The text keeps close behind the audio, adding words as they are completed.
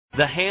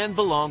The hand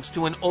belongs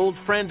to an old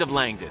friend of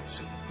Langdon's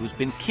who's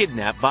been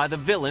kidnapped by the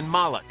villain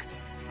Moloch,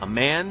 a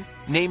man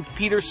named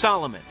Peter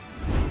Solomon.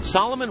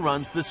 Solomon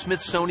runs the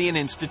Smithsonian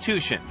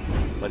Institution,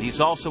 but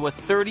he's also a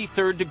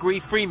 33rd degree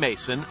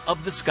Freemason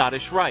of the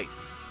Scottish Rite.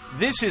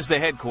 This is the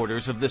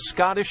headquarters of the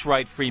Scottish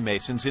Rite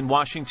Freemasons in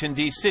Washington,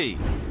 D.C.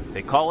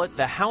 They call it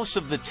the House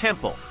of the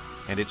Temple,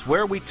 and it's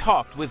where we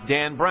talked with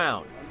Dan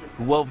Brown,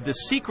 who wove the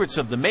secrets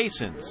of the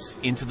Masons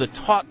into the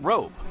taut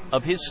rope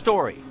of his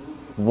story.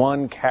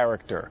 One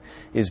character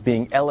is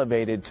being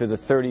elevated to the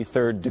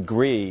 33rd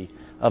degree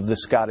of the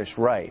Scottish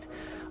Rite.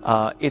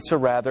 It's a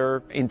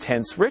rather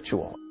intense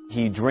ritual.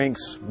 He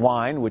drinks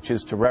wine, which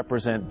is to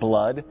represent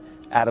blood,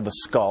 out of a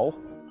skull.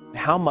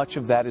 How much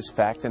of that is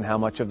fact and how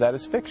much of that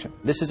is fiction?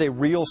 This is a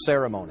real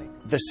ceremony.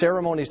 The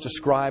ceremony is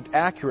described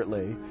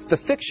accurately. The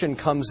fiction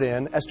comes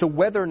in as to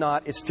whether or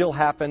not it still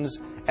happens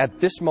at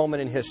this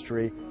moment in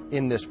history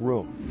in this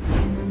room.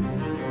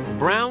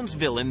 Brown's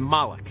villain,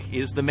 Moloch,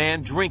 is the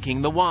man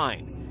drinking the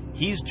wine.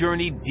 He's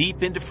journeyed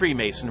deep into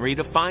Freemasonry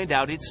to find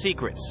out its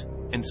secrets,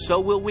 and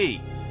so will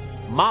we.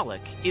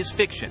 Moloch is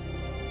fiction,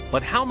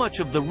 but how much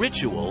of the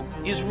ritual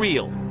is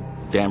real?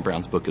 Dan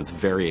Brown's book is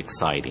very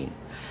exciting,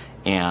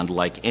 and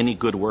like any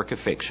good work of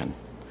fiction,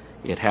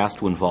 it has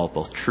to involve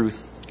both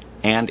truth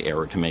and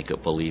error to make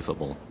it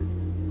believable.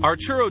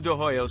 Arturo de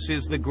Hoyos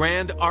is the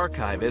Grand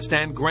Archivist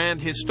and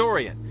Grand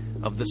Historian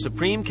of the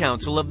Supreme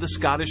Council of the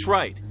Scottish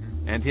Rite,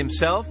 and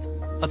himself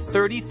a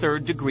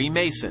 33rd degree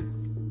Mason.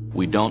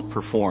 We don't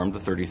perform the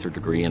 33rd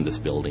degree in this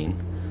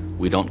building.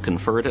 We don't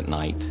confer it at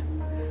night.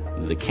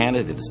 The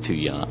candidate is too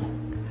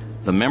young.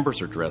 The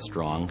members are dressed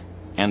wrong,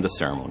 and the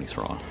ceremony's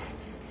wrong.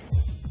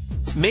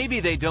 Maybe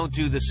they don't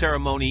do the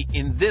ceremony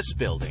in this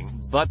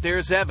building, but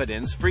there's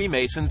evidence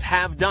Freemasons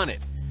have done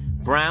it.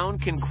 Brown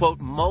can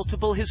quote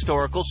multiple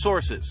historical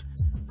sources.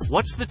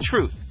 What's the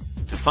truth?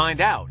 To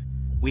find out,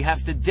 we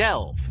have to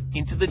delve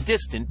into the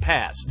distant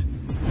past.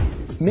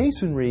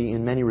 Masonry,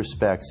 in many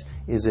respects,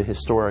 is a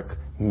historic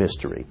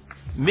mystery.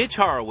 Mitch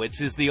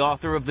Horowitz is the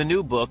author of the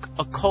new book,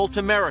 Occult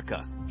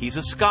America. He's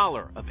a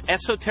scholar of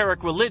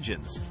esoteric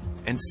religions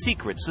and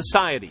secret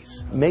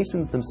societies.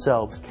 Masons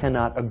themselves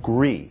cannot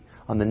agree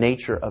on the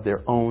nature of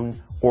their own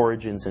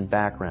origins and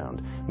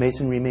background.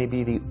 Masonry may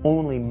be the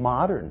only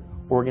modern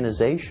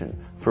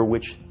organization for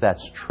which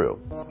that's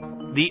true.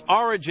 The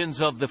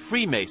origins of the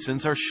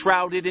Freemasons are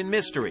shrouded in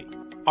mystery.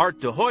 Art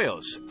de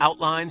Hoyos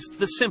outlines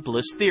the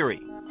simplest theory.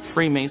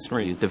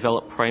 Freemasonry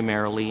developed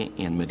primarily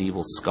in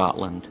medieval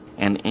Scotland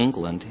and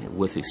England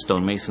with the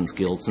stonemasons'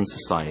 guilds and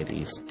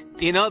societies.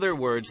 In other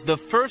words, the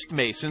first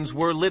Masons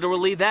were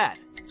literally that,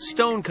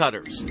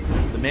 stonecutters,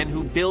 the men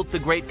who built the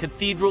great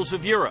cathedrals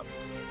of Europe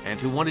and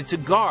who wanted to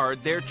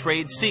guard their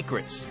trade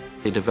secrets.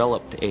 They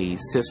developed a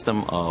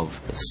system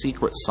of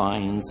secret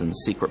signs and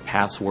secret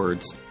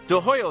passwords. De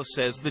Hoyos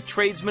says the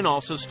tradesmen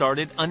also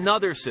started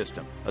another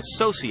system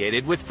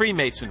associated with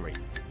Freemasonry,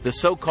 the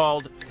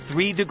so-called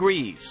 3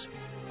 degrees.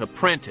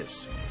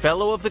 Apprentice,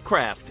 Fellow of the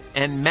Craft,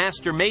 and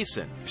Master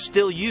Mason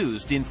still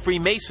used in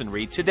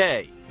Freemasonry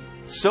today.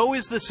 So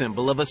is the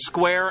symbol of a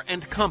square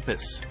and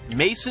compass,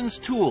 Mason's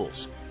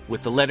tools,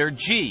 with the letter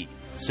G,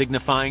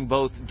 signifying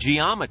both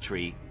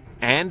geometry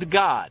and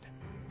God.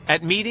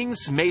 At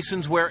meetings,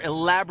 Masons wear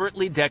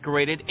elaborately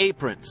decorated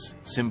aprons,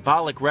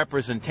 symbolic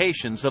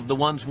representations of the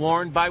ones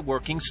worn by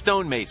working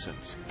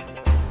stonemasons.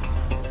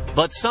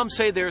 But some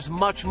say there's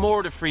much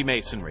more to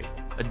Freemasonry,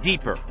 a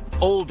deeper,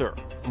 older,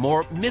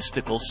 more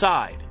mystical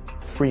side.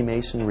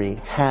 Freemasonry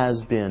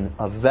has been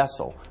a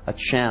vessel, a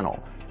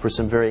channel, for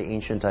some very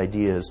ancient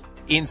ideas.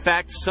 In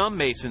fact, some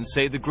Masons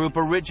say the group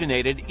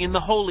originated in the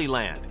Holy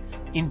Land,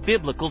 in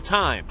biblical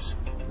times,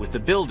 with the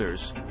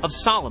builders of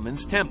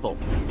Solomon's Temple.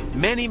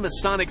 Many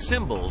Masonic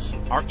symbols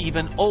are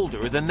even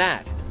older than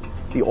that.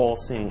 The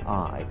all-seeing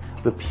eye,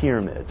 the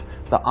pyramid,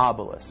 the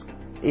obelisk.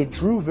 It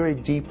drew very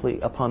deeply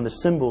upon the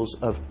symbols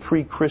of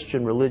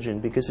pre-Christian religion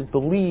because it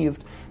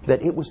believed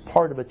that it was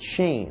part of a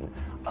chain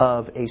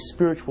of a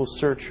spiritual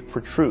search for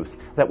truth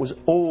that was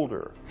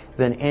older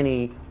than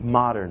any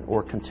modern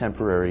or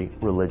contemporary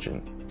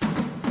religion.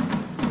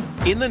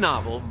 In the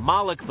novel,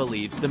 Moloch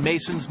believes the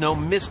Masons know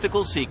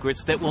mystical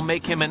secrets that will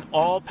make him an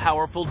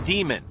all-powerful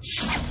demon.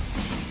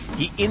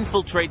 He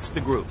infiltrates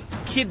the group,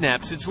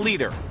 kidnaps its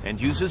leader, and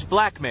uses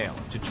blackmail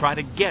to try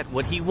to get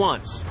what he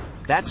wants.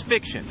 That's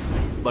fiction.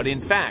 But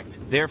in fact,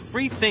 their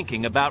free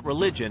thinking about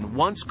religion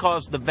once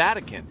caused the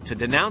Vatican to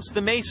denounce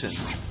the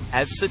Masons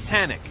as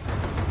satanic.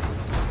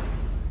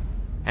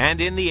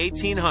 And in the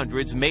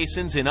 1800s,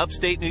 Masons in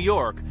upstate New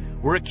York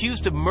were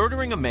accused of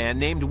murdering a man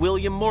named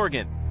William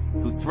Morgan,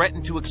 who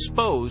threatened to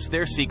expose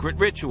their secret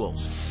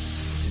rituals.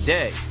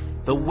 Today,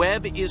 the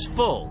web is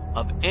full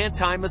of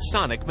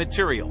anti-Masonic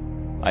material.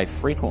 I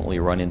frequently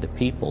run into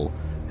people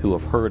who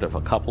have heard of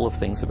a couple of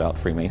things about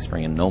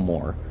Freemasonry and no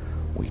more.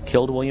 We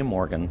killed William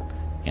Morgan,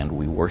 and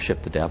we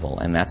worship the devil,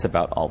 and that's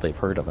about all they've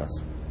heard of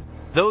us.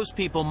 Those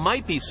people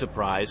might be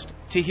surprised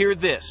to hear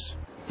this.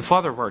 The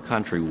father of our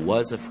country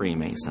was a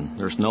Freemason.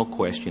 There's no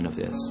question of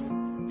this.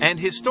 And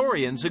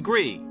historians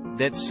agree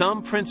that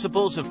some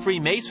principles of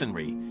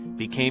Freemasonry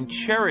became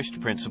cherished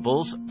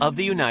principles of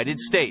the United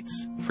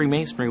States.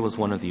 Freemasonry was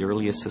one of the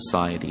earliest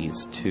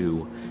societies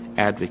to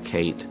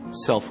advocate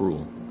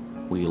self-rule.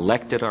 We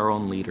elected our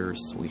own leaders.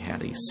 We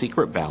had a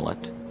secret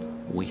ballot.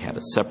 We had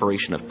a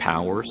separation of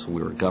powers.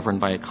 We were governed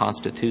by a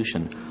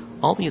constitution.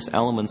 All these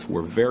elements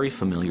were very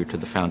familiar to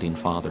the Founding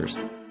Fathers.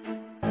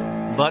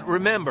 But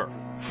remember,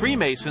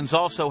 Freemasons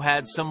also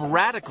had some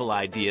radical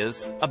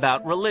ideas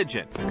about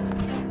religion.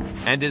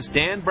 And as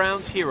Dan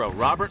Brown's hero,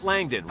 Robert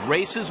Langdon,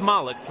 races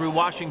Moloch through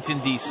Washington,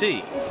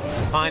 D.C.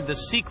 to find the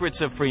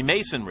secrets of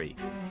Freemasonry,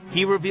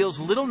 he reveals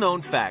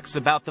little-known facts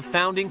about the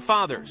Founding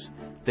Fathers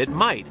that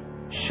might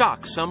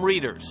shock some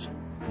readers.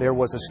 There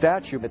was a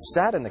statue that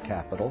sat in the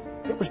Capitol.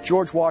 It was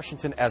George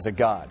Washington as a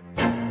god.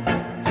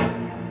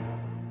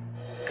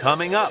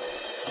 Coming up,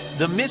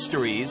 the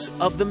mysteries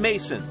of the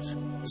Masons.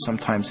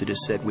 Sometimes it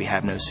is said we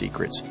have no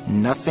secrets.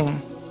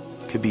 Nothing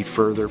could be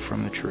further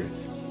from the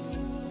truth.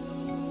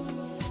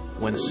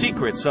 When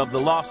Secrets of the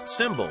Lost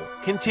Symbol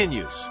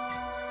continues.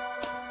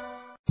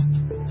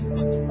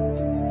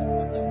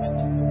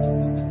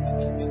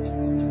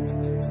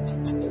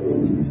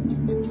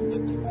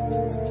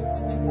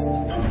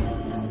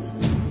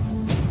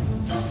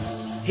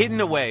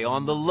 Hidden away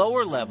on the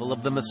lower level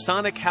of the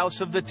Masonic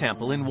House of the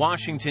Temple in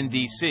Washington,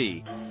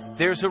 D.C.,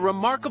 there's a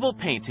remarkable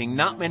painting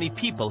not many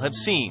people have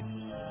seen.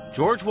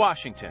 George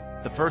Washington,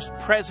 the first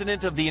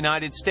president of the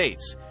United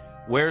States,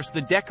 wears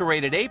the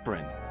decorated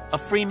apron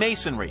of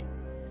Freemasonry.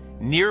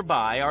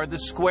 Nearby are the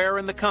square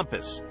and the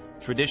compass,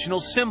 traditional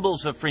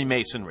symbols of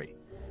Freemasonry.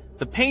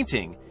 The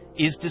painting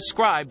is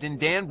described in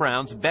Dan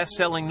Brown's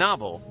best-selling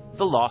novel,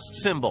 The Lost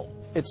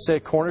Symbol. It's a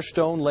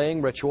cornerstone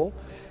laying ritual,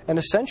 and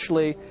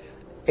essentially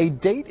a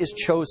date is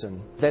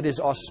chosen that is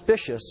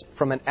auspicious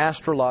from an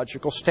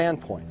astrological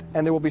standpoint.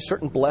 And there will be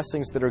certain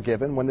blessings that are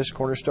given when this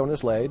cornerstone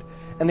is laid.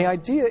 And the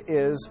idea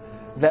is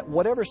that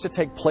whatever's to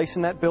take place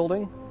in that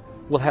building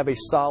will have a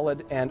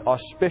solid and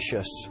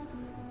auspicious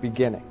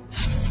beginning.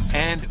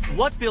 And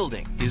what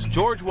building is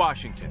George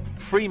Washington,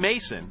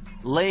 Freemason,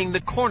 laying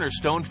the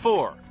cornerstone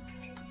for?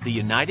 The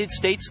United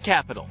States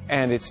Capitol.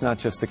 And it's not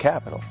just the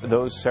Capitol.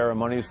 Those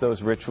ceremonies,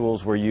 those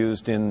rituals were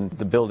used in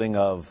the building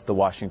of the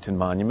Washington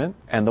Monument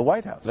and the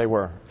White House. They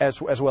were,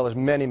 as well as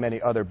many, many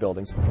other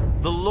buildings.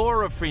 The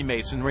lore of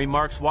Freemasonry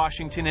marks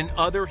Washington in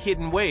other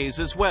hidden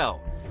ways as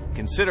well.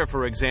 Consider,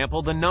 for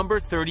example, the number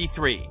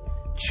 33,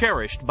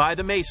 cherished by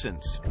the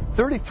Masons.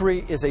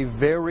 33 is a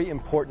very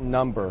important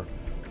number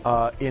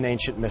in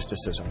ancient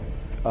mysticism.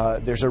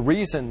 There's a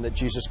reason that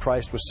Jesus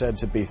Christ was said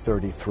to be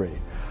 33.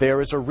 There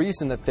is a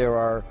reason that there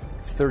are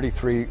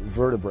 33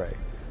 vertebrae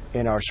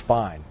in our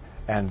spine,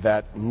 and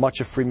that much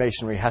of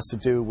Freemasonry has to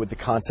do with the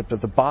concept of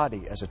the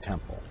body as a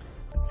temple.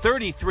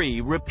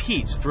 33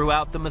 repeats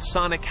throughout the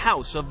Masonic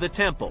House of the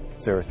Temple.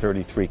 There are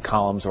 33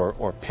 columns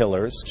or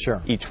pillars,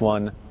 sure, each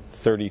one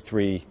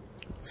 33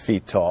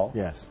 feet tall.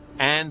 Yes.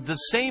 And the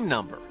same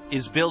number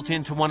is built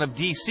into one of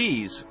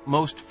D.C.'s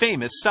most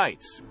famous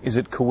sites. Is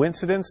it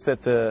coincidence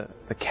that the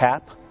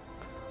cap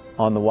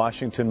on the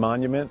Washington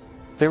Monument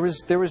there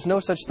is no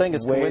such thing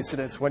as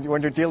coincidence when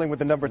you're dealing with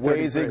the number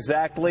 33. Weighs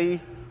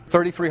exactly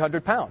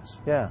 3,300 pounds.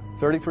 Yeah.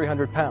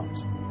 3,300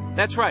 pounds.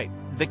 That's right.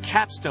 The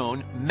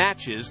capstone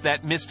matches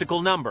that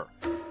mystical number.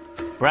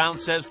 Brown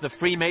says the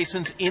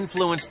Freemasons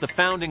influenced the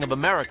founding of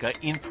America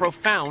in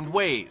profound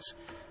ways.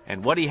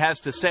 And what he has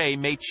to say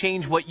may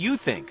change what you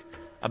think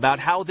about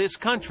how this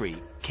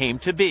country came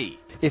to be.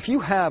 If you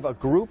have a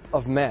group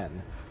of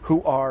men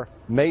who are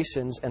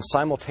Masons and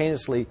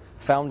simultaneously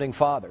founding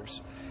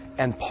fathers,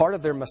 and part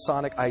of their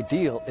Masonic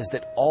ideal is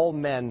that all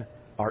men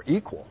are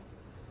equal,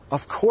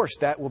 of course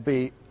that will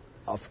be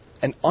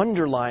an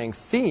underlying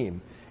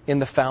theme in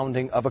the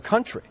founding of a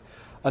country.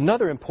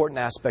 Another important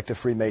aspect of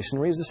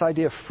Freemasonry is this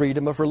idea of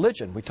freedom of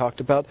religion. We talked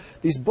about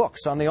these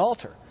books on the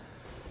altar.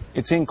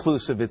 It's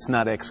inclusive, it's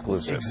not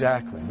exclusive.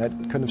 Exactly. That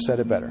couldn't have said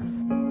it better.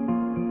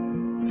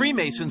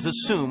 Freemasons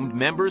assumed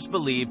members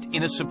believed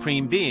in a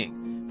supreme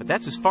being, but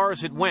that's as far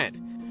as it went.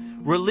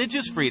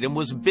 Religious freedom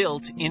was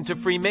built into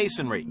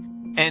Freemasonry,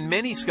 and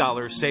many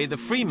scholars say the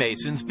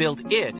Freemasons built it